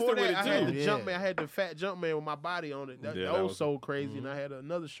been before consistent with that, I it had too. the Yeah. Jumpman. I had the fat Jumpman with my body on it. That that was was- so crazy. And I had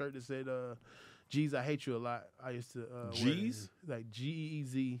another shirt that said, G's, I hate you a lot. I used to wear G's? it. Like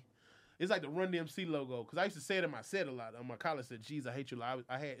GEZ. It's like the Run DMC logo. Because I used to say it in my set a lot. On my collar said, G's, I hate you a lot.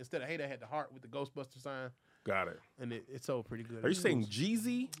 I had, instead of hate, I had the heart with the Ghostbuster sign. Got it. And it sold pretty good. Are you saying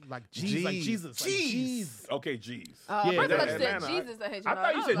Jeezy? like G's, like Jeez. Jesus. Like G's. Okay, G's. Oh, Yeah, first that- I said Atlanta. Jesus, I hate you. I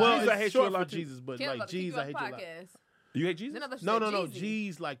thought you said Well, Jesus, I it's hate you a short lot for too. Jesus, but Kim like about to keep G's, you I on hate you a lot. podcast. You hate Jesus? Then I thought you No, said no, Jeezy.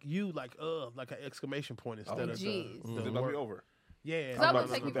 G's like you, like an exclamation point instead of Jeez. Is it about to be over? Yeah. So I I'm would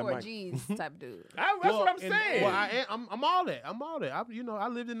about take to you put for that a G's type dude. That's what I'm saying. Well, I'm all that. I'm all that. I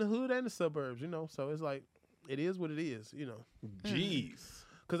lived in the hood and the suburbs, so it's like it is what it is, Jeez.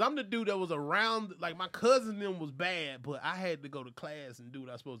 Because I'm the dude that was around. Like my cousin them was bad, but I had to go to class and do what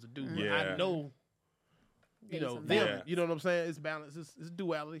I was supposed to do. But Yeah. I know. Give you some them. balance. You know what I'm saying? It's balance. It's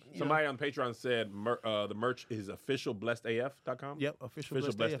duality. you know? Somebody on Patreon said the merch is officialblessedaf.com. Yep. Official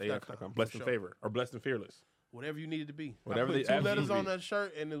Officialblessedaf.com. Blessed and favor or blessed and fearless. Whatever you need it to be. Whatever I put they 2 letters absolutely on that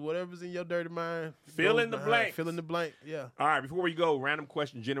shirt, and then whatever's in your dirty mind. Fill goes in the behind. blanks. Fill in the blank. Yeah. All right, before we go, random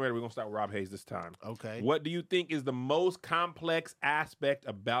question generator. We're gonna start with Rob Hayes this time. Okay. What do you think is the most complex aspect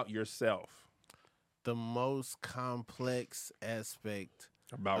about yourself? The most complex aspect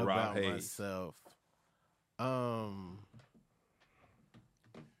About Rob Hayes. myself.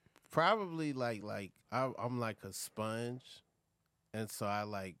 Probably like I'm like a sponge, and so I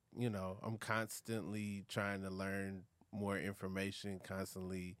I'm constantly trying to learn more information,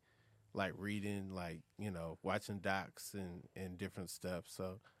 constantly like reading, watching docs and different stuff.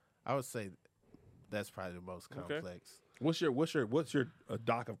 So I would say that's probably the most Okay. complex. What's your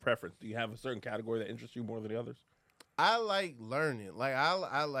doc of preference? Do you have a certain category that interests you more than the others? I like learning. Like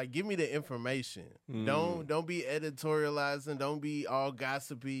I like give me the information. Don't be editorializing. Don't be all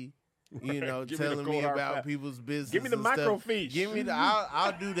gossipy. You know, Give me the telling cold me hard about fact. people's business. Give me the and stuff. microfiche. Give me the.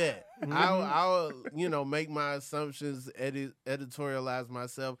 I'll do that. I'll make my assumptions. Editorialize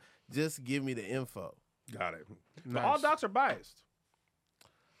myself. Just give me the info. Got it. But all docs are biased.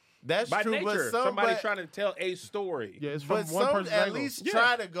 That's By true, nature, but somebody's trying to tell a story. Yeah, it's from But one some person's at angle. least Yeah.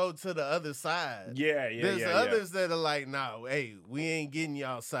 try to go to the other side. Yeah. There's others that are like, no, hey, we ain't getting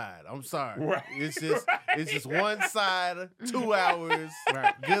y'all side. I'm sorry. Right. It's just one side, 2 hours.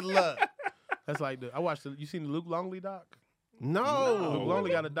 Right. Good luck. That's like I watched. You seen the Luke Longley doc? No. Luke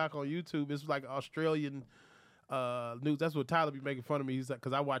Longley got a doc on YouTube. It's like Australian news. That's what Tyler be making fun of me. He's like,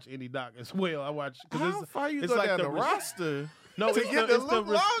 because I watch indie doc as well. I watch because How far you it's go like down the the res- roster no, to it's get the, the it's the Luke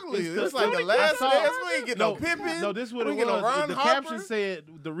res- Longley? it's the- It's like the I last saw- dance. We ain't get no Pippen. No, this is what we it get no was. Ron The Harper. caption said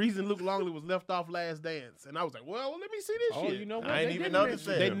the reason Luke Longley was left off Last Dance, and I was like, well, let me see this Oh, shit. you know what? I ain't They even didn't noticed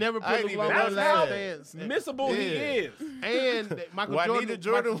mention that. They never I put ain't Luke even Longley on That's noticed how Last Dance. missable he Yeah. is. And Michael Juanita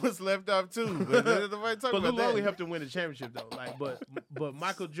Jordan Michael- was left off too. But nobody talk But about Luke Longley that. helped him win the championship though. Like, but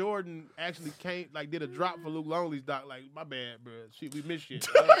Michael Jordan actually did a drop for Luke Longley's doc. Like, my bad, bro. Shit, we missed shit.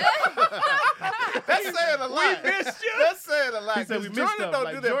 That's saying a lot. missed you. That's saying a lot. He said we 'cause missed Jordan stuff. don't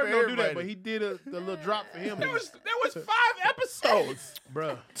Like, do that Jordan for don't do that, everybody. but he did a little drop for him. There was 5 episodes.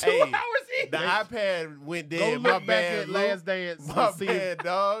 Bruh. 2 Hey, hours each. The iPad went Go dead. look My back bad. at Last Dance My and see bad,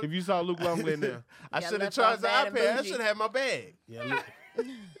 dog. if you saw Luke Longley in there. I Yeah, should have left charged off the bad and iPad. I bougie. should have had my bag. Yeah, Luke,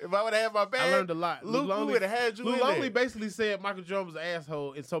 If I would have had my bag, I learned a lot. Luke, we would have had you Luke in Longley there. basically said Michael Jordan was an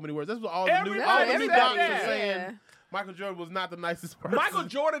asshole in so many words. That's what all the new Everybody said docs that. are saying. Yeah. Michael Jordan was not the nicest person. Michael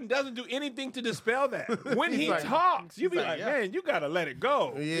Jordan doesn't do anything to dispel that. When he like- talks, you be he's like, like, yeah. man, you gotta let it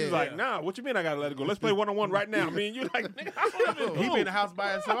go. Yeah. He's like, nah, what you mean I gotta let it go? Let's play 1-on-1 right now. I mean, you like, nigga, I don't even He know. be in the house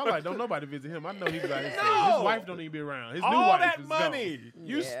by himself. I'm like, don't nobody visit him. I know he be like, his No. wife don't even be around. His new all wife that is money. gone.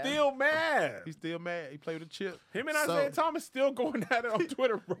 You Yeah. still mad. He's still mad. He played with a chip. Him and So- Isaiah Thomas still going at it on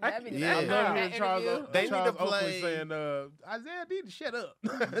Twitter right That'd be the Yeah. best. I love That hearing Charles, interview. They need Charles to Oakley play- saying, Isaiah need to shut up.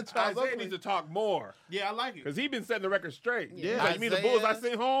 Charles Isaiah Oakley. needs to talk more Yeah, I like it. because he been setting the record straight. Yeah. Like, you mean the Bulls I Isaiah-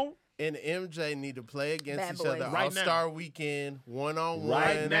 sent home? And MJ need to play against Bad each boys. other Right All-Star Weekend, one-on-one.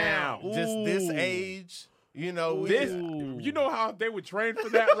 Right now. Just this Ooh. age. You know, This, Ooh. you know how they would train for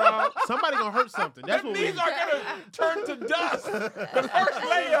that, Rob? Somebody gonna hurt something. That's That what knees we. are gonna turn to dust. The first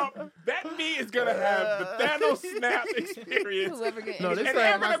layup, that knee is gonna have the Thanos snap experience. Whoever get No, injured. they And say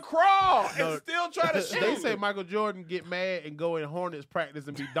having to crawl No. and still try to shoot. They say Michael Jordan get mad and go in Hornets practice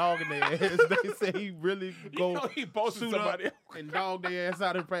and be dogging their ass. They say he really go you know he posted suit somebody. up and dog their ass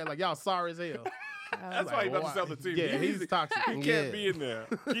out in practice like y'all sorry as hell. That's why he about to sell the team. Yeah, he's toxic. He can't Yeah. be in there.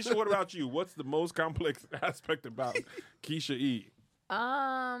 Keisha, what about you? What's the most complex aspect about Keisha E?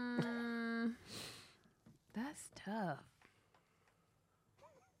 That's tough.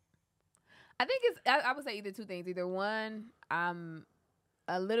 I think I would say either two things. Either one, I'm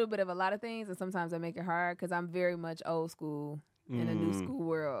a little bit of a lot of things, and sometimes I make it hard because I'm very much old school in a new school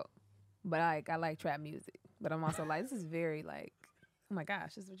world. But I like trap music. But I'm also like, this is very like, oh my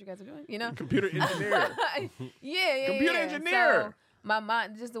gosh, this is what you guys are doing, you know? Computer engineer. yeah. Computer engineer. So my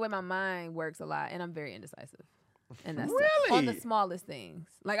mind, just the way my mind works a lot, and I'm very indecisive. And that's Really? on the smallest things.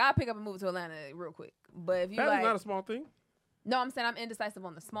 Like I'll pick up and move to Atlanta real quick. But if you That like, is not a small thing. no, I'm saying I'm indecisive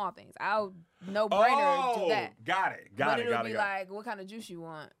on the small things. I'll no brainer do that. Got it. But it'll be like, what kind of juice you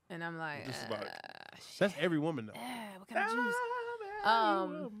want? And I'm like, Just about it. That's every woman though. what kind of juice?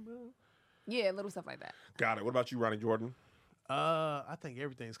 Yeah, little stuff like that. Got it. What about you, Ronnie Jordan? I think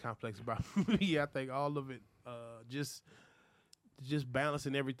everything's complex about me. I think all of it, just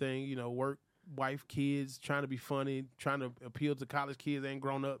balancing everything. You know, work, wife, kids, trying to be funny, trying to appeal to college kids and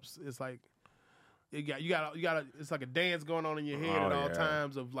grown ups. It's like you got. It's like a dance going on in your head at all yeah.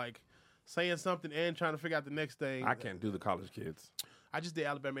 times of like saying something and trying to figure out the next thing. I can't do the college kids. I just did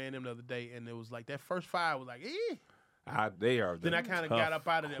Alabama A&M the other day, and it was like that first 5 was like, eh. They are. Then I kind of got up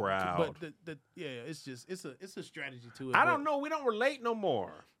out of that. Crowd. But it's a strategy to it. I but don't know. We don't relate no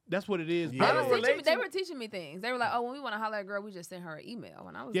more. That's what it is. Yeah. I don't relate They to- were teaching me things. They were like, oh, when we want to holler at a girl, we just send her an email.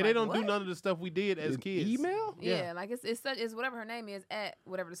 And I was Yeah, like, they don't what? do none of the stuff we did as kids. Email? Yeah, like it's whatever her name is at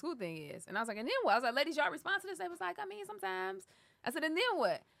whatever the school thing is. And I was like, and then what? I was like, ladies, y'all respond to this? They was like, I mean, sometimes. I said, and then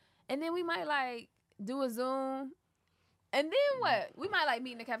what? And then we might like do a Zoom. And then what? We might like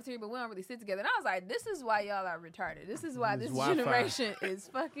meet in the cafeteria, but we don't really sit together. And I was like, this is why y'all are retarded. This is why This this Wi-Fi. generation is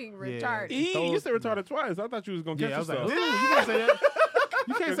fucking retarded. You said retarded twice. I thought you was gonna catch Yeah, I was like, yourself. ooh, you can't say that.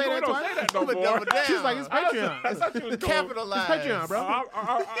 You can't say that don't twice. say that no I'ma more. double down. She's like, it's Patreon. I thought you was going. Capitalize. It's Patreon, bro.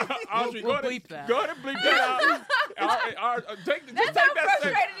 Audrey, We'll go ahead, bleep that. go ahead and bleep that out. Take That's that how second.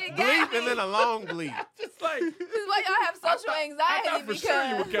 frustrated it got Bleep me. and then a long bleep. Just like This is why y'all have social I anxiety thought for sure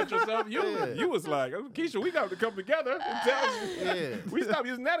you would because catch yourself. Yeah. You was like, Keisha, we got to come together and tell you. Yeah. We stopped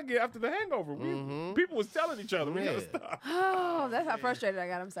using that again after the hangover. People was telling each other, we got to Yeah. stop. oh, that's how frustrated I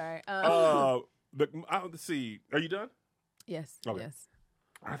got. I'm sorry. Let's see. Are you done? Yes. okay. Yes.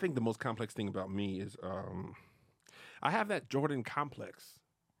 I think the most complex thing about me is I have that Jordan complex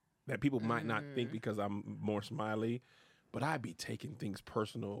that people might not think because I'm more smiley, but I be taking things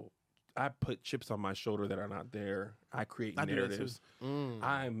personal. I put chips on my shoulder that are not there. I create I do that too. narratives.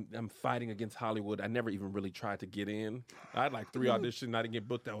 I'm fighting against Hollywood. I never even really tried to get in. I had like 3 auditions. I didn't get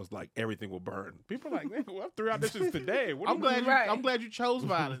booked. I was like, everything will burn. People are like, man, well, 3 auditions today. What I'm do you glad mean? Right. I'm glad you chose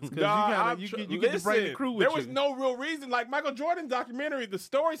violence because Nah, you get to bring the listen, crew with there you. was no real reason. Like Michael Jordan documentary, the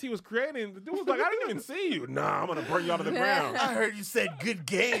stories he was creating, the dude was like, I didn't even see you. Nah, I'm gonna bring you out of the ground. I heard you said good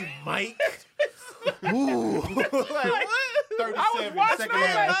game, Mike. Ooh. Like, what? 37 watching second it.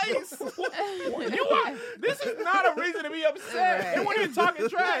 half. This is not a reason to be upset. Right. They weren't even talking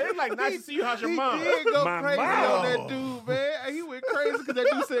trash. It's like, nice to see you. How's your He mom? did go My crazy mom. on that dude, man. He went crazy because that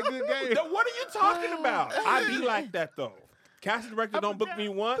dude said good game. Now, what are you talking about? I be like that though. Casting director don't book me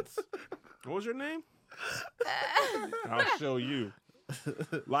once. What was your name? I'll show you.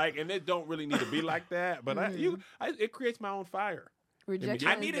 Like, and it don't really need to be like that, but it creates my own fire. Rejection.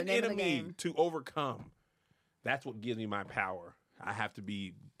 I is need the an name of the enemy game. to overcome. That's what gives me my power. I have to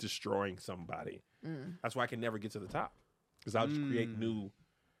be destroying somebody. That's why I can never get to the top. Because I'll just create new.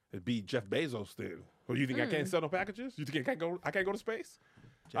 It'd be Jeff Bezos then. Well, you think I can't sell no packages? You think I can't go to space?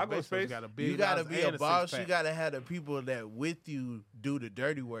 I'll go to Bezos space. got a big You gotta house be and a boss. six-pack. You gotta have the people that with you do the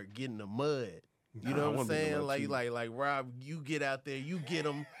dirty work, get in the mud. You Nah, I know what I'm wanna be in the saying? mud, too. Like Rob, you get out there, you get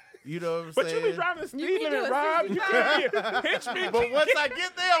them. You know what I'm But saying? you be driving the speed can do limit, a Rob. You 65. can't be a henchman. But once I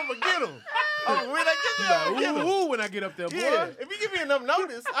get there, I'm gonna get them. When I get there, I'm gonna get them. Ooh, when I get up there, boy. Yeah, if you give me enough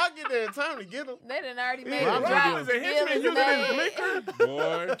notice, I'll get there in time to get them. They done already made Yeah, it. Rob Drop is a henchman Bill using is his made. blinker.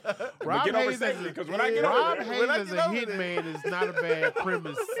 Boy, Rob get over Hayes safely is because when I get over Rob there, Hayes when I as get a over there. hitman is not a bad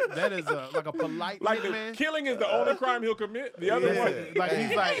premise. That is like a polite like the hitman. killing is the only crime he'll commit. The other Yeah. one, Like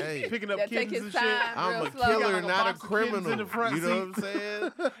he's like Hey. picking up That take kittens his and shit. time. I'm Real a slow. killer, Like a not a box of kittens criminal. in the front You know what I'm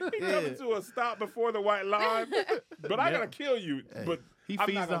saying? he Yeah. coming to a stop before the white line. But I gotta kill you. But He I'm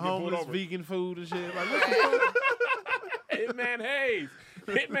feeds not the gonna get pulled homeless over. vegan food and shit. Like, what the fuck? Hitman Hayes.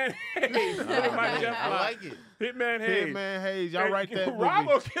 Hitman Hayes. My Jeff I Lott. like it. Hitman Hayes. Hitman Hayes, y'all write that Rob movie.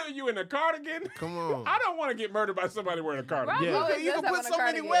 will kill you in a cardigan. Come on. I don't want to get murdered by somebody wearing a cardigan. Rob Yeah. always You does can have put on so a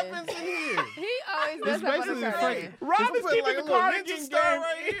many cardigan. weapons in here. He always It's does have on a basically cardigan. Frank. Rob You is can put keeping like the a little cardigan ninja star game.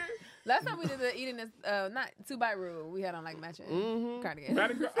 right here. Last time we did the eating this, not 2-bite rule. We had on like matching cardigan. I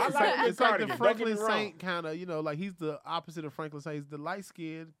It's like like, a good it's like cardigan. the Don't get me Franklin wrong. Saint kind of, like he's the opposite of Franklin Saint. He's the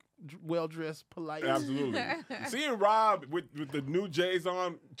light-skinned, well-dressed, polite. Absolutely. Seeing Rob with the new J's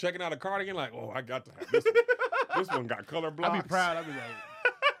on, checking out a cardigan, like, oh, I got to have this one. This one got color blocks. I'd be proud. I'd be like,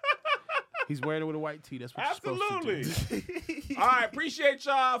 he's wearing it with a white tee. That's what Absolutely. you're supposed to do. All right, appreciate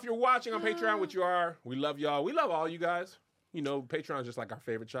y'all. If you're watching on Patreon, which you are, we love y'all. We love all you guys. You know, Patreon is just like our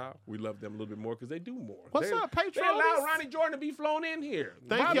favorite child. We love them a little bit more because they do more. What's They- up, They allowed Patreons? Ronnie Jordan to be flown in here.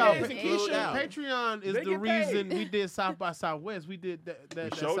 Thank Bob y'all. Hayes and Keisha. Patreon is They the get paid. reason we did South by Southwest. We did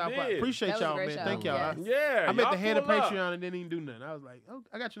that sure South by. did. Appreciate That was a y'all, great man. show. Thank y'all. Yes. Yeah, I met y'all the head of pull up. Patreon and didn't even do nothing. I was like, oh,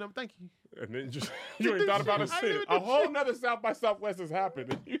 I got your number. Thank you. And then just you ain't thought about it I since. didn't A do whole shit. nother South by Southwest has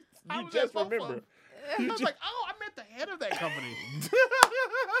happened. And I you was just at both of remember. them. I was like, oh, I met the head of that company.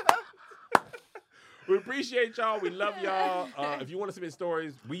 We appreciate y'all. We love y'all. If you want to submit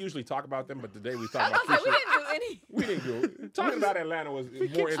stories, we usually talk about them, but today we I talk was about gonna say, Keisha. we didn't do any. We didn't do it. Talking about Atlanta was more Oh,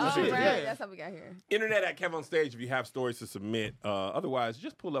 interesting. shit, right. yeah. That's how we got here. Internet at Kev on Stage if you have stories to submit. Otherwise,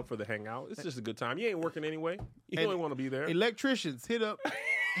 just pull up for the hangout. It's just a good time. You ain't working anyway. You And only want to be there. Electricians, hit up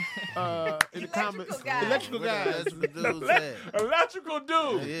in the comments. guys. Electrical Where guys. the electrical dudes at? Electrical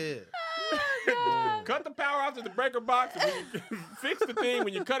dude. Yeah. Cut the power off to the breaker box. And when you fix the thing.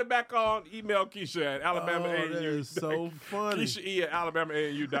 When you cut it back on, email Keisha at Alabama Oh, that ANU. is so funny. Keisha E at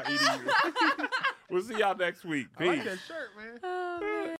alabamaanu.edu. We'll see y'all next week. I like Peace. that shirt, man. Oh, man.